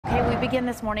Begin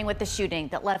this morning with the shooting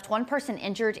that left one person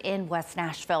injured in West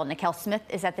Nashville. Nikhil Smith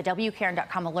is at the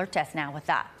WKRN.com alert desk now with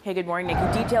that. Hey, good morning,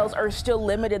 Nikki. Details are still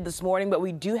limited this morning, but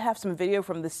we do have some video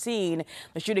from the scene.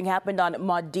 The shooting happened on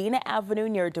Maudina Avenue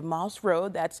near DeMoss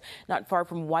Road. That's not far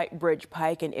from White Bridge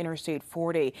Pike and Interstate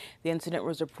 40. The incident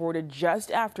was reported just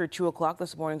after 2 o'clock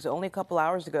this morning, so only a couple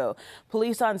hours ago.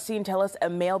 Police on scene tell us a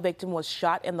male victim was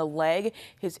shot in the leg.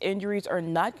 His injuries are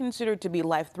not considered to be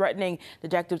life-threatening.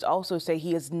 Detectives also say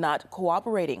he is not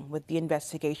cooperating with the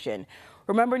investigation.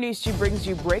 Remember, News 2 brings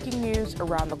you breaking news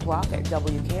around the clock at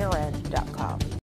WKRN.com.